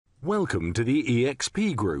Welcome to the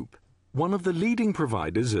EXP Group, one of the leading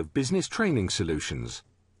providers of business training solutions.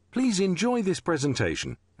 Please enjoy this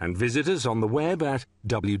presentation and visit us on the web at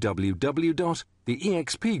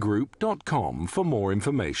www.theexpgroup.com for more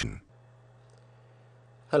information.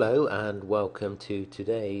 Hello and welcome to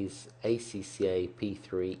today's ACCA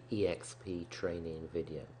P3 EXP training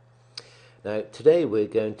video. Now today we're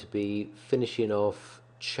going to be finishing off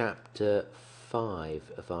chapter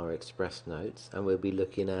 5 of our Express Notes, and we'll be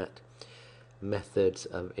looking at methods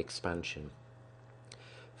of expansion.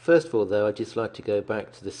 First of all though, I'd just like to go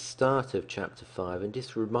back to the start of chapter 5 and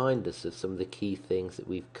just remind us of some of the key things that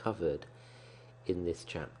we've covered in this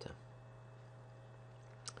chapter.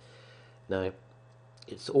 Now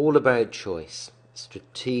it's all about choice,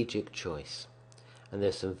 strategic choice, and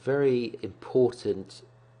there's some very important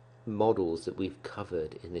models that we've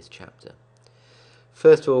covered in this chapter.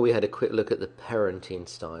 First of all, we had a quick look at the parenting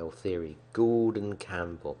style theory, Gould and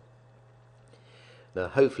Campbell. Now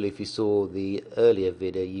hopefully if you saw the earlier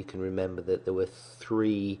video you can remember that there were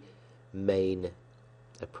three main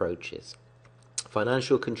approaches: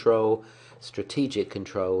 financial control, strategic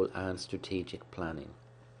control and strategic planning.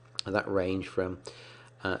 And that ranged from,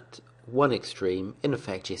 at one extreme, in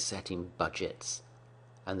effect you're setting budgets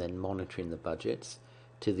and then monitoring the budgets,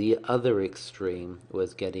 to the other extreme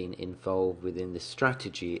was getting involved within the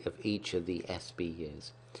strategy of each of the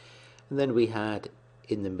SBUs. And then we had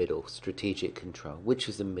in the middle strategic control, which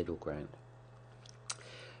was the middle ground.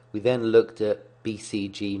 We then looked at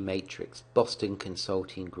BCG matrix, Boston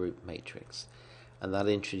Consulting Group matrix, and that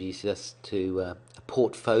introduced us to a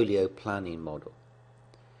portfolio planning model.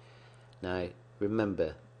 Now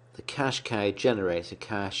remember, the cash cow generates a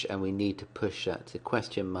cash and we need to push that to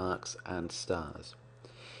question marks and stars,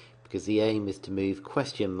 because the aim is to move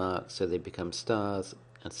question marks so they become stars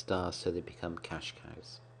and stars so they become cash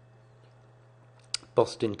cows.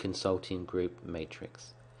 Boston Consulting Group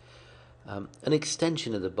matrix. An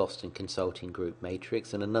extension of the Boston Consulting Group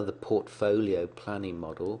matrix and another portfolio planning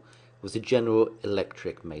model was the General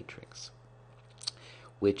Electric matrix,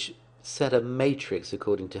 which set a matrix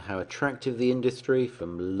according to how attractive the industry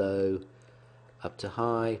from low up to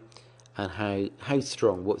high, and how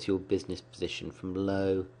strong, what's your business position from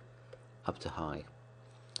low up to high.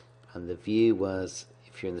 And the view was,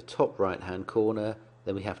 if you're in the top right hand corner,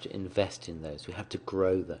 then we have to invest in those, we have to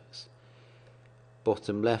grow those.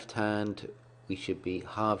 Bottom left hand, we should be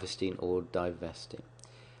harvesting or divesting.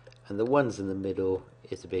 And the ones in the middle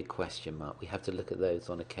is a big question mark. We have to look at those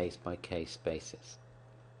on a case by case basis.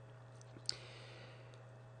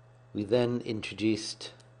 We then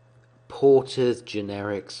introduced Porter's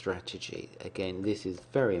generic strategy. Again, this is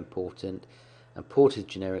very important, and Porter's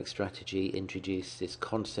generic strategy introduced this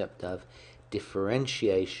concept of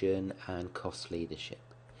differentiation and cost leadership.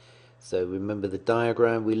 So remember the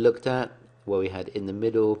diagram we looked at, where we had in the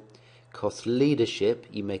middle cost leadership,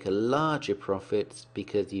 you make a larger profit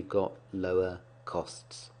because you've got lower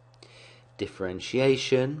costs.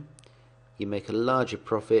 Differentiation, you make a larger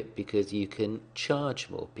profit because you can charge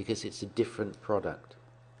more, because it's a different product.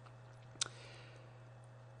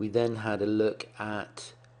 We then had a look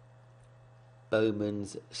at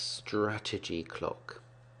Bowman's strategy clock,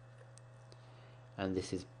 and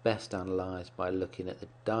this is best analysed by looking at the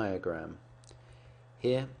diagram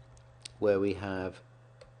here, where we have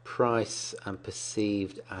price and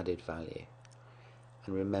perceived added value.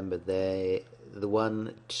 And remember, the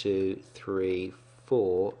 1, 2, 3,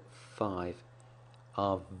 4, 5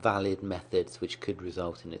 are valid methods which could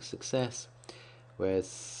result in a success, whereas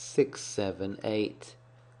 6, 7, 8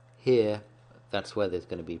 here, that's where there's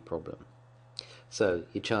going to be a problem. So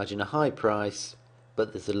you're charging a high price,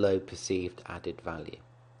 but there's a low perceived added value.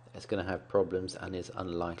 It's going to have problems and is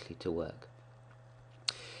unlikely to work.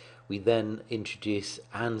 We then introduce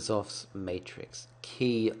Anzoff's matrix,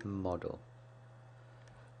 key model.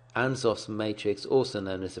 Anzoff's matrix, also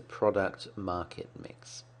known as a product market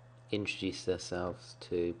mix, introduced ourselves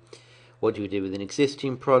to what do we do with an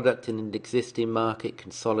existing product in an existing market: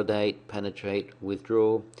 consolidate, penetrate,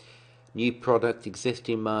 withdraw. New product,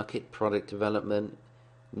 existing market, product development.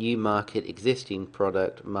 New market, existing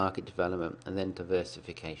product, market development, and then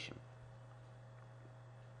diversification.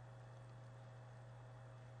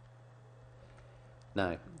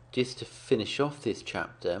 Now, just to finish off this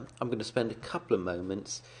chapter, I'm going to spend a couple of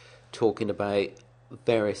moments talking about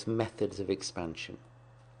various methods of expansion.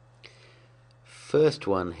 First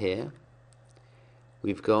one here,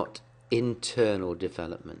 we've got internal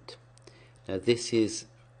development. Now this is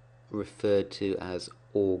referred to as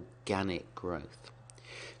organic growth.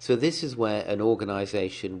 So this is where an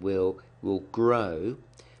organization will grow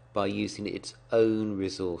by using its own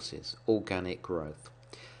resources, organic growth.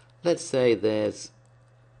 Let's say there's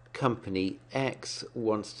company X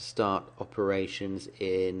wants to start operations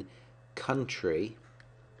in country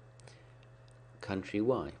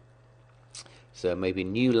Y. So maybe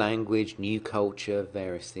new language, new culture,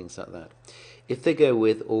 various things like that. If they go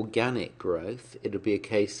with organic growth, it'll be a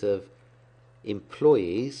case of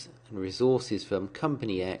employees and resources from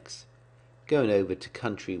company X going over to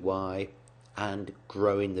country Y and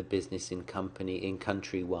growing the business in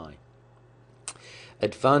country Y.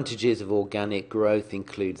 Advantages of organic growth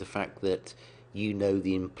include the fact that you know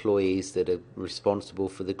the employees that are responsible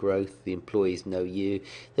for the growth, the employees know you.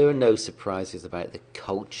 There are no surprises about the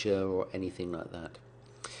culture or anything like that.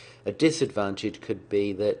 A disadvantage could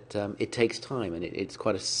be that it takes time, and it's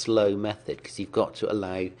quite a slow method because you've got to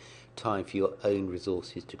allow time for your own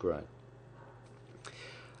resources to grow.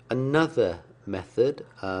 Another method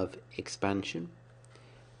of expansion,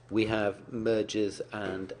 we have mergers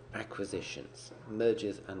and acquisitions.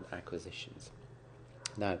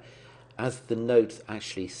 Now, as the notes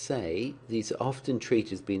actually say, these are often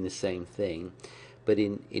treated as being the same thing, but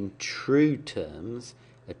in true terms,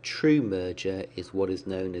 a true merger is what is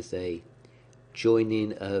known as a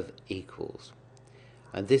joining of equals.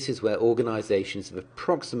 And this is where organisations of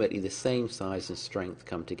approximately the same size and strength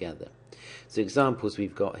come together. So examples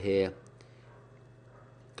we've got here,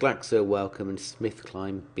 Glaxo Wellcome and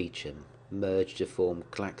SmithKline Beecham merged to form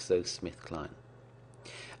GlaxoSmithKline.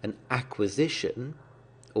 An acquisition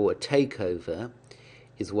or a takeover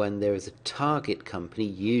is when there is a target company,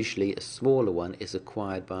 usually a smaller one, is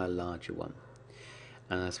acquired by a larger one.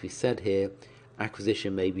 And as we said here,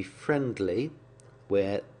 acquisition may be friendly,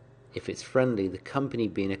 where if it's friendly, the company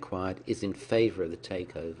being acquired is in favour of the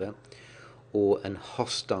takeover, or an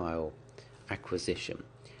hostile acquisition.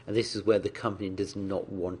 And this is where the company does not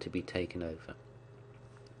want to be taken over.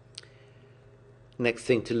 Next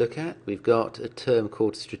thing to look at, we've got a term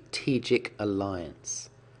called strategic alliance.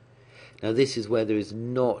 Now this is where there is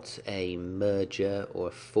not a merger or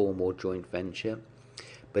a formal joint venture,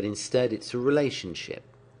 but instead it's a relationship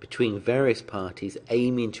between various parties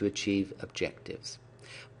aiming to achieve objectives,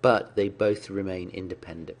 but they both remain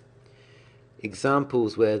independent.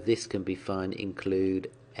 Examples where this can be found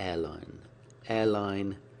include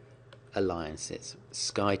airline alliances,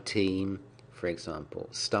 SkyTeam, for example,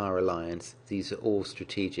 Star Alliance. These are all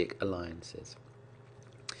strategic alliances.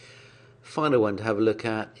 Final one to have a look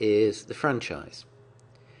at is the franchise.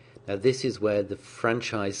 Now this is where the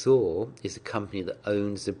franchisor is a company that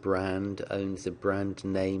owns the brand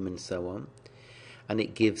name and so on, and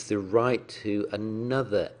it gives the right to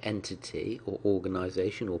another entity or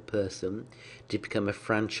organisation or person to become a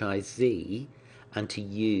franchisee and to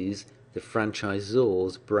use the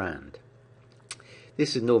franchisor's brand.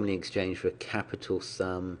 This is normally in exchange for a capital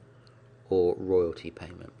sum or royalty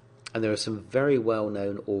payment. And there are some very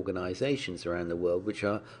well-known organisations around the world which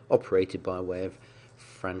are operated by way of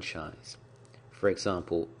franchise. For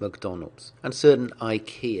example, McDonald's, and certain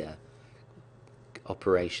IKEA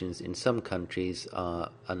operations in some countries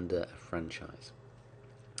are under a franchise.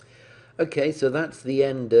 Okay, so that's the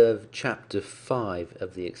end of chapter 5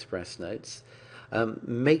 of the Express Notes.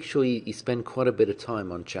 Make sure you spend quite a bit of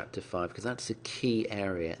time on chapter 5 because that's a key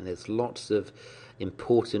area, and there's lots of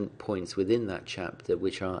important points within that chapter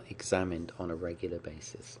which are examined on a regular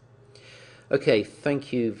basis. Okay,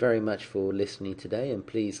 thank you very much for listening today, and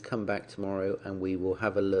please come back tomorrow and we will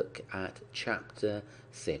have a look at chapter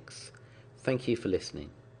 6. Thank you for listening.